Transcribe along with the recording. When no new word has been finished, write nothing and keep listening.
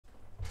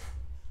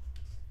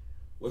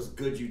What's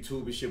good,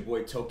 YouTube? It's your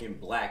boy Token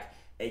Black,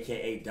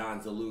 aka Don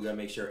Zaluga.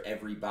 Make sure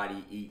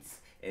everybody eats.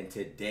 And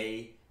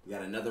today we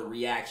got another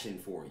reaction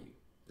for you.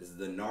 This is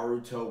the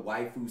Naruto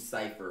Waifu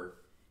Cypher,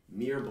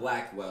 Mir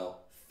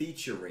Blackwell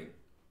featuring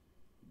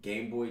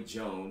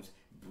GameboyJones,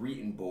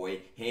 Breeton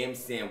Boy, Ham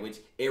Sandwich,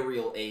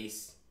 Aerial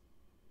Ace,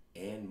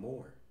 and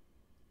more.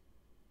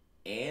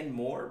 And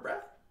more,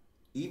 bruh.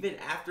 Even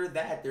after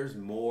that, there's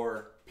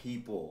more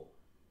people.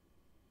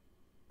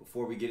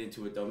 Before we get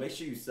into it though, make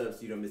sure you sub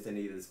so you don't miss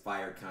any of this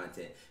fire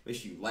content. Make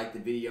sure you like the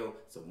video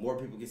so more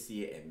people can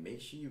see it, and make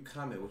sure you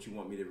comment what you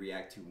want me to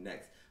react to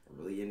next. I'm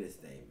really in this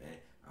thing, man.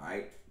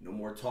 Alright, no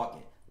more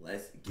talking.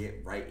 Let's get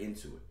right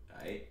into it.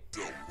 Alright?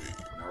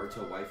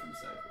 Naruto Waifu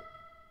Cypher.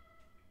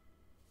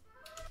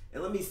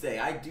 And let me say,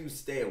 I do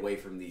stay away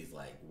from these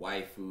like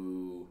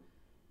waifu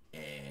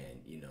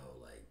and you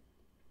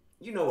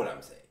know what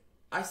I'm saying.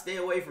 I stay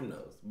away from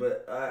those.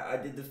 But I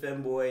did the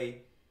femboy.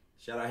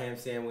 Shout out Ham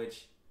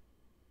Sandwich.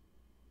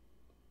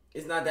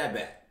 It's not that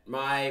bad.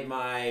 My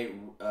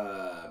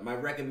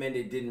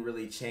recommended didn't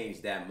really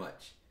change that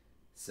much.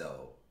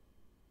 So,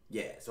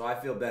 yeah. So I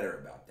feel better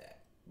about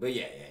that. But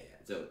yeah.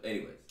 So,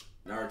 anyways,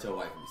 Naruto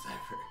Waifu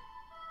Cypher.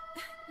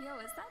 Yo,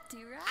 is that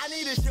D-Rap? I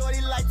need a shorty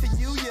like to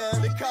you, yeah.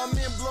 To come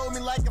and blow me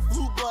like a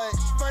flute, but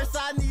first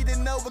I need to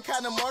know what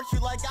kind of mark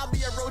you like. I'll be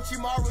a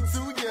Orochimaru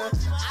to ya.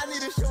 I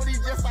need a shorty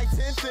just like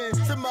Tenten.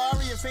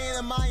 Tamari, a fan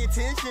of my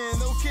intention.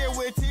 Don't care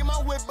what team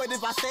I'm with, but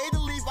if I stay to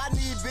leave, I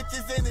need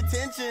bitches and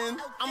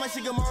attention. I'm a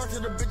Shikamaru to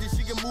the bitches,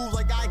 she can move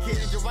like I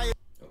can.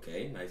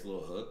 Okay, nice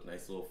little hook,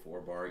 nice little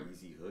 4-bar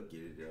easy hook.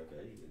 Get it,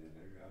 okay. Get it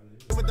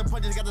there. With the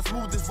punches, got the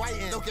smoothest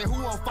fighting. Don't care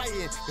who I'm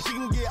fighting, but she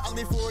can get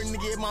ugly for it and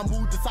get my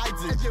mood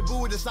decisive. If your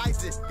boo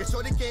decisive, cause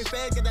shorty can't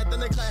fag, get that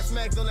thunderclass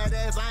smacks on that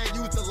ass. I ain't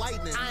used to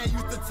lightning, I ain't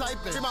used to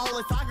typing. Get my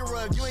whole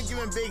Sakura, you ain't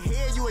giving big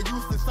head, you a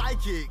useless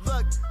sidekick.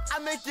 Look, I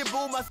make your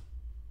boo my.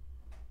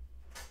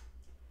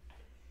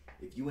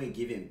 If you ain't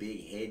giving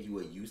big head, you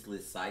a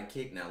useless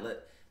sidekick. Now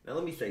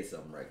let me say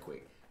something right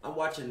quick. I'm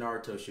watching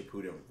Naruto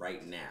Shippuden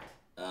right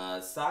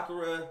now.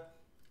 Sakura,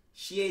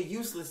 she ain't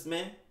useless,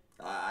 man.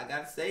 I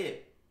gotta say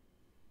it.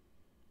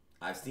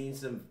 I've seen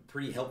some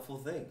pretty helpful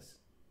things.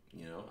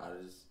 You know,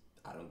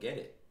 I don't get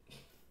it.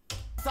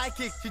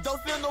 Sidekick, she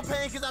don't feel no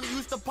pain cause I'm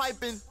used to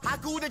piping.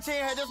 Haku the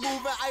chain head just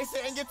moving, ice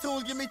it and your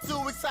tunes get me too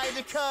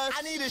excited cause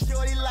I need a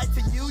shorty like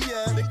to you,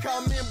 yeah. To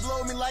come and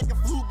blow me like a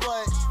flute,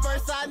 but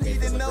first I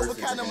need to know what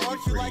kind of mark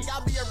you like.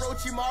 I'll be a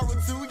Orochimaru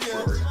to ya.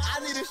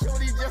 I need a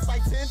shorty just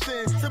like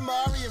Tenten.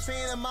 Tamari, a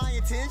fan of my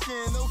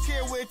intention. Don't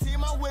care what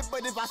team I'm with,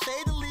 but if I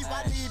stay to leave,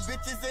 I need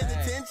bitches and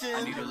attention.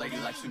 I need a lady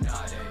like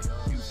Tsunade.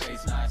 You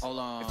face nice, hold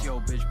on. If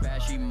your bitch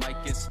bad, she might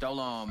get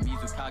stolen.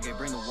 Mizukage,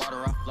 bring the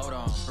water, I float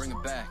on. Bring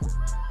it back.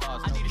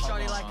 I need a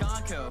shorty like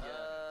Anko,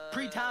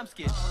 pre-time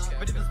skip.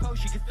 But if it's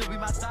post, she can still be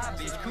my side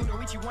bitch.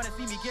 Kunoichi wanna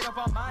see me get up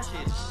on my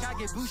shit.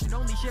 Kage Bushin,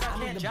 only shit I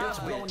can't job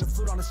with. Blowing the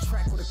flute on this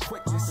track with a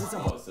quickness.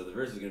 Oh, so the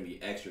verse is gonna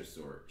be extra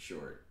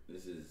short.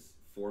 This is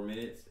 4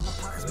 minutes. My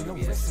pockets be no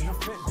wrist and no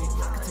fit, baby.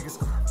 I can take a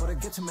scar, but I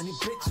get too many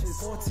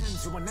bitches. 4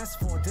 10s, you an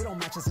S4, ditto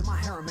matches in my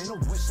harem, ain't no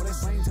wish. But it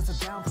rains, it's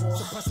a downpour.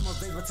 Suppressing my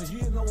favorite, so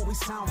you know what we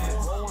sound for.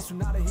 Roll on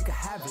Tsunade, he can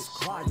have it.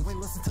 Why? You ain't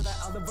listen to that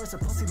other verse, the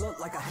pussy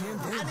look like a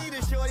hand in. I need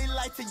a shorty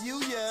like to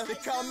you, yeah. To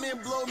come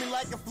and blow me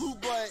like a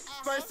flute, but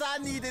first I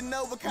need to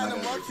know what kind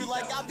of mark you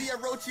like. I'll be a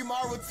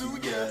Orochimaru to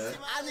ya.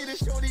 I need a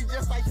shorty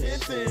just like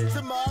Tenten.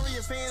 Tamari,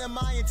 a fan of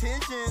my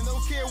intention.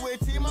 Don't care what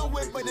team I'm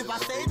with, but if I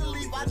stay to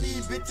leave, I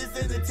need bitches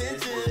and attention.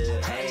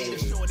 Hey.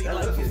 Shorty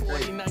like for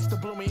 40 nights to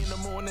blow me in the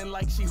morning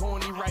like she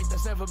horny, right?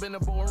 That's never been a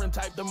boring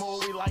type. The more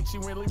we like, she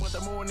really want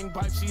the morning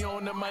pipe. She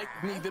on the mic,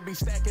 need to be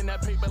stacking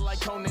that paper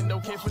like Conan.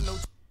 Don't care for no.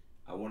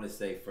 I want to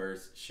say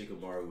first,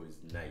 Shikamaru is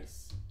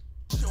nice.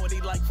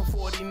 Shorty like for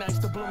 40 nights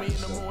to blow me in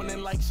the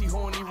morning like she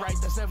horny, right?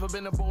 That's never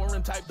been a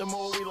boring type. The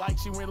more we like,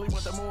 she really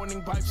want the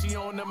morning pipe. She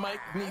on the mic,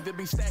 need to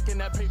be stacking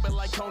that paper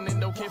like Conan.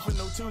 Don't care for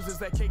no twos,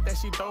 that cake that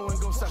she throwing.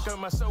 Gon' suck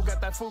on my soul,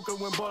 got that fuka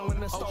when blowing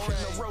the store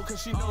in the road,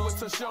 cause she know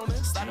it's a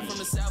shonen. Started from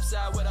the south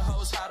side where the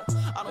hoes hotter.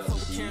 I don't fuck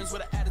with Karens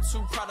with an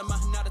attitude. Proud of my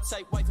Hinata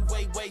type wife,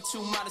 way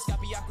too modest. Got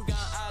Byakugan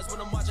eyes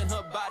when I'm watching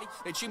her body.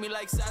 They treat me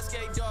like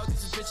Sasuke, dog.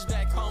 This is bitches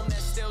back home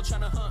that's still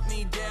trying to hunt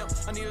me down.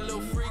 I need a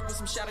little freak with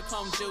some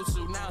Shadowcomb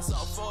jutsu. Now it's all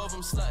 4 of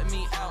them slutting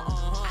me out.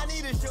 I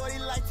need a shorty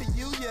like to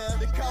you, yeah.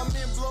 To come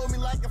and blow me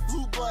like a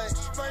flute, but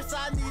first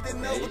I need to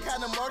know what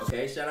kind of mark.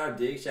 Okay, shout out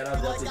Dig, shout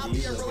out like I'll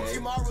be a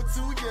Orochimaru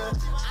to ya.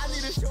 I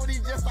need a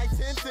shorty just like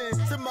Tenten.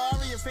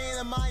 Tamari, a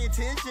fan of my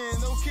intention.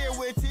 Don't care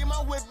what team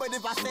I'm with, but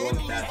if I stay to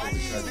leave, I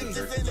need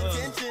bitches and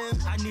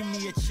attention. I need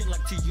me a chick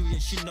like to you, yeah,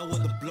 she know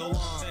what to blow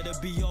on. Better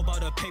be all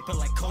about her paper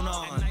like Conan.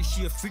 At night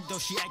she a freak though,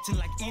 she acting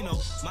like Eno.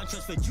 My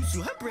trust for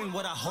jutsu, her brain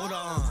what I hold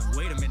on.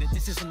 Wait a minute,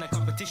 this isn't a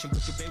competition,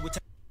 but your babe will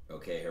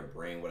okay, her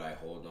brain, what I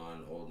hold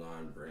on,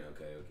 brain,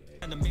 okay.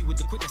 And I'm made with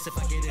the quickness if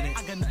I get in it.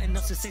 I got nothing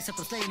else to say except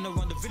for slaying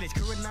around the village.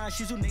 Kurina,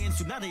 Shizune, and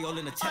Tsunade all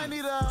in the town. I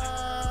need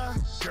a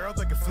girl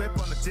that can flip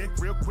on the dick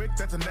real quick,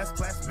 that's an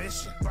S-class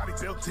mission. Body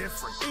built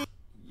different.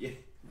 Yeah,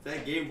 is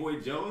that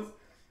GameboyJones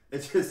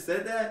that just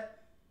said that?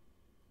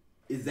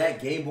 Is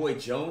that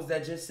GameboyJones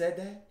that just said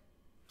that?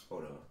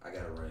 Hold on, I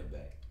gotta run it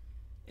back.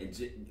 And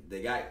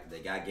they got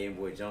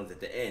GameboyJones at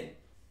the end.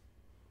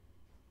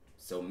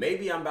 So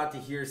maybe I'm about to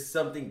hear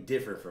something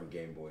different from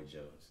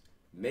GameboyJones.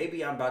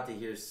 Maybe I'm about to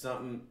hear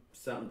something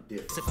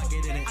different. If I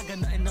get in it, I got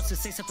nothing else to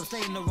say except I'm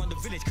staying around the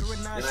village. All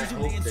in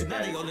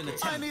the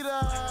I need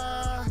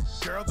a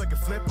girl that can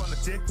flip on the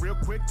dick real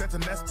quick. That's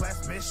an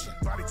S-class mission.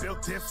 Body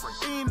built different.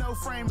 Ain't no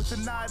frame with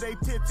your 9-day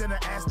tits and an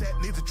ass that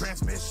needs a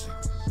transmission.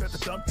 Let the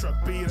dump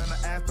truck beat on the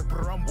ass to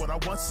brum what I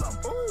want some.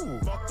 Ooh,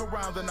 fuck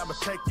around and I'ma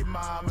take your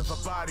mom if a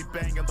body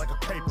banging like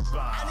a paper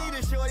bomb. I need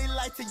a shorty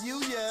like to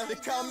you, yeah. To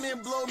come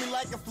in, blow me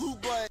like a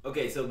flute butt.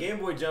 Okay, so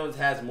GameboyJones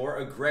has more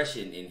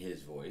aggression in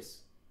his voice.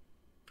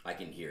 I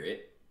can hear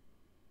it.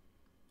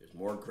 There's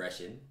more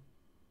aggression.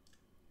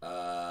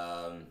 Truck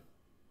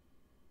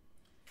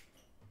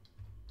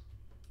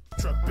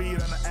beat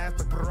on the ass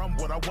to brum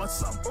what I want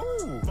some.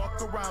 Ooh,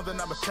 fuck around and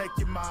I'ma take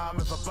your mom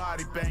if a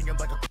body banging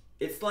like a.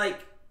 It's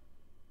like,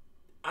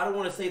 I don't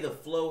want to say the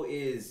flow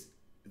is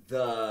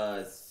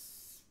the.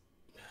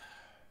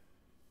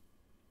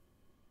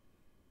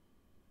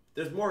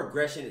 There's more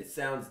aggression. It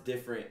sounds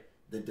different.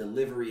 The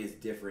delivery is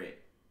different.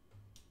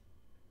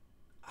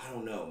 I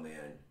don't know,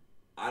 man.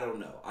 I don't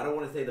know. I don't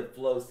want to say the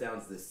flow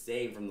sounds the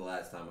same from the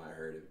last time I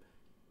heard him,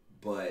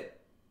 but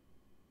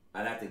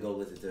I'd have to go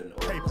listen to an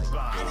old.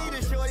 I need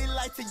a shorty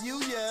like to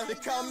you, yeah. To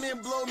come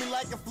in, blow me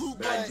like a flute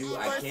butt.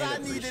 First, I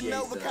need to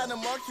know what kind of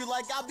marks you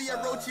like. I'll be a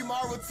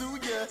Orochimaru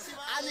to ya.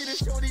 I need a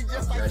shorty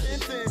just like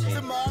Tenten.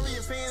 Tomorrow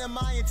you're paying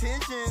my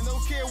attention.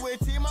 Don't care what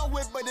team I'm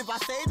with, but if I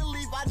say to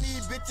leave, I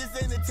need bitches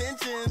and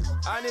attention.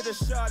 I need a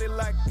shorty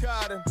like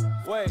cotton.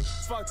 Wait,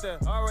 fuck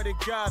that, already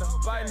got her.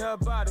 Biting her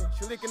body,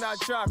 she leaking out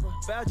chakra.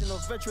 Vaginal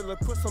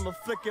ventriloquist, I'm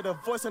afflicted, a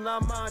voice in our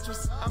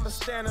mantras. I'ma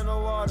stand in the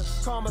water,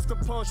 calm as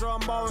composure,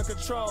 I'm all in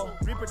control.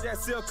 Reaper that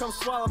seal, come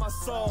swallow my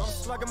soul. I'm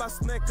slugging my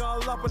snake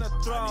all up in the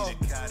throat. I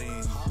need a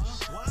cutting,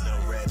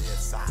 no red hair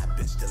side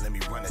bitch to let me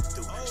run it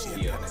through. She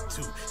a gunner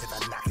too. If I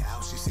knock her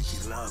out, she said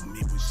she love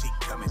me when she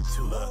coming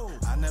too.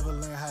 I never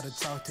learned how to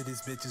talk to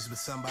these bitches, but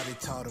somebody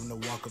taught them to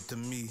walk up to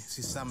me.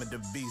 She summoned the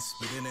beast,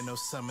 but then ain't no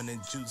summoning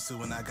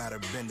jutsu, and I got her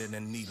bending a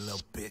knee,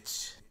 little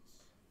bitch.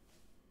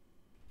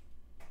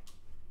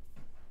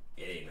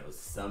 It ain't no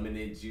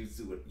summoning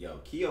jutsu. Yo,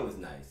 Kyo is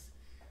nice.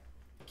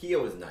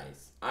 Kyo is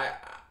nice.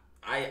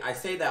 I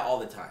say that all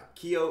the time.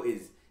 Kyo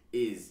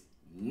is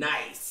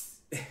nice.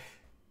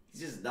 He's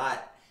just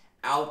not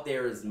out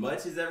there as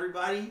much as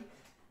everybody,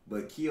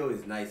 but Kyo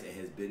is nice and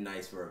has been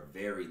nice for a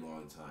very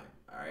long time.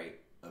 All right,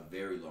 a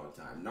very long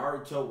time.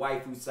 Naruto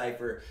Waifu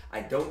Cypher.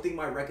 I don't think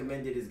my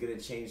recommended is gonna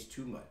change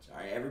too much. All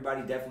right,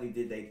 everybody definitely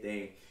did their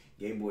thing.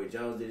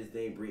 GameboyJones did his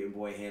thing. Breeton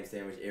Boy, Ham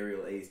Sandwich,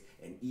 Aerial Ace,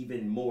 and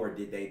even more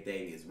did their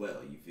thing as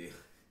well. You feel?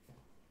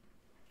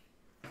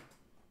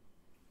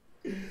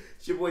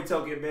 It's your boy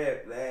Token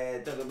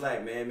man, Token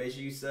Black, man. Make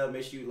sure you sub,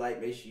 make sure you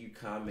like, make sure you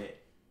comment.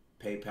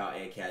 PayPal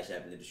and Cash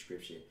App in the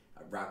description.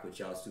 I rock with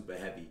y'all super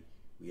heavy.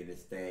 We in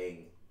this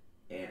thing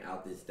and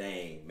out this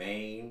thing,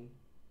 man.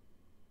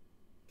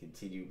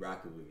 Continue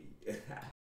rocking with me.